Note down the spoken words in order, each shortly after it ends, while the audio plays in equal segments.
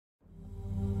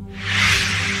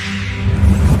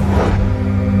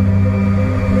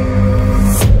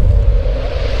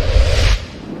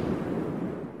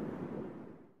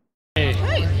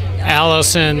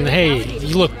Allison, hey,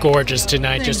 you look gorgeous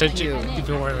tonight. Thank you.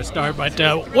 Before we start, but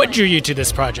what drew you to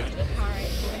this project?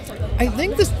 I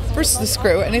think the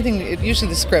script, usually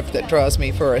the script that draws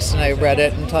me first, and I read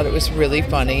it and thought it was really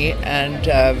funny, and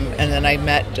then I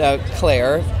met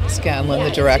Claire Scanlon, the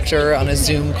director, on a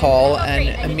Zoom call, and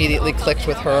immediately clicked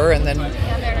with her, and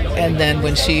then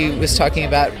when she was talking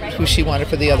about who she wanted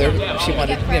for the other, she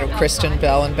wanted Kristen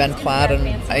Bell and Ben Platt,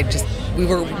 and we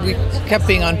kept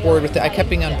being on board with it. I kept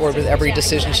being on board with every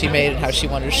decision she made and how she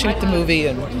wanted to shoot the movie,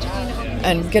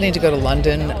 and getting to go to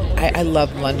London. I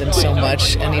love London so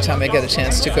much. Anytime I get a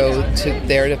chance to go to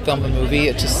there to film a movie,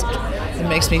 it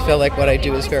makes me feel like what I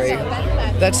do is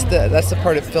that's the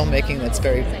part of filmmaking that's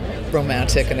very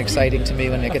romantic and exciting to me,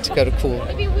 when I get to go to cool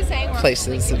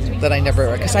places that I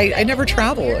never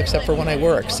travel except for when I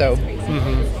work. So.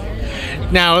 Mm-hmm.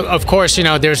 Now, of course,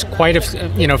 there's quite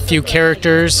a few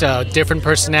characters, different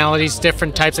personalities,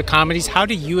 different types of comedies. How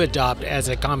do you adopt as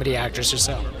a comedy actress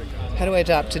yourself? How do I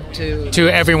adapt to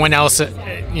everyone else?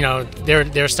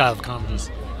 Their style of comedies.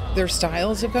 Their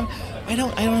styles of comedy.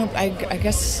 I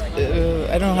guess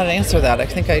I don't know how to answer that. I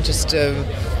think I just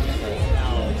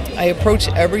I approach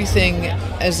everything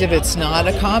as if it's not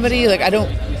a comedy. Like I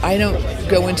don't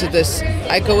go into this.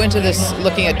 I go into this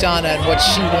looking at Donna and what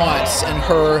she wants and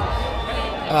her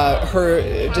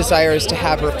desires to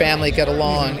have her family get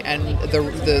along, and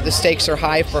the stakes are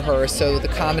high for her, so the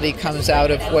comedy comes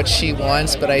out of what she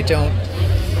wants, but I don't.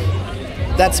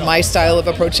 That's my style of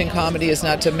approaching comedy, is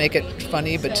not to make it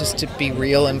funny, but just to be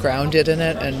real and grounded in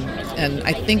it, and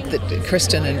I think that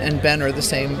Kristen and Ben are the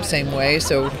same way,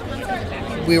 so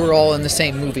we were all in the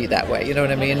same movie that way, you know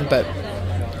what I mean? But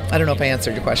I don't know if I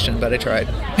answered your question, but I tried.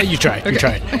 You tried. Okay. You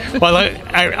tried. Well,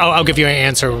 I'll give you an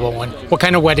answerable one. What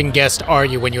kind of wedding guest are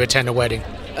you when you attend a wedding?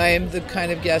 I am the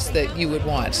kind of guest that you would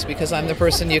want, because I'm the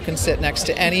person you can sit next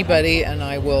to anybody, and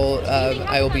I will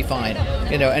be fine.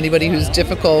 Anybody who's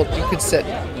difficult, you could sit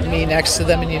me next to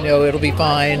them, and it'll be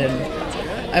fine. And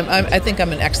I think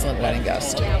I'm an excellent wedding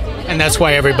guest. And that's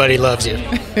why everybody loves you.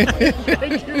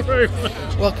 Thank you very much.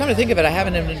 Well, come to think of it, I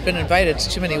haven't been invited to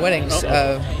too many weddings.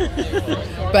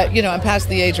 But, I'm past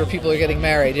the age where people are getting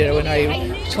married. In my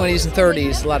 20s and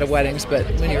 30s, a lot of weddings. But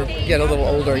when you get a little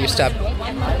older, you stop.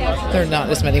 There are not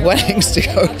as many weddings to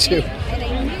go to.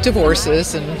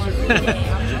 Divorces and...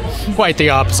 Quite the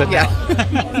opposite. Yeah.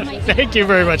 Thank you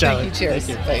very much, Thank Alex. you. Cheers.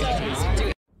 Bye.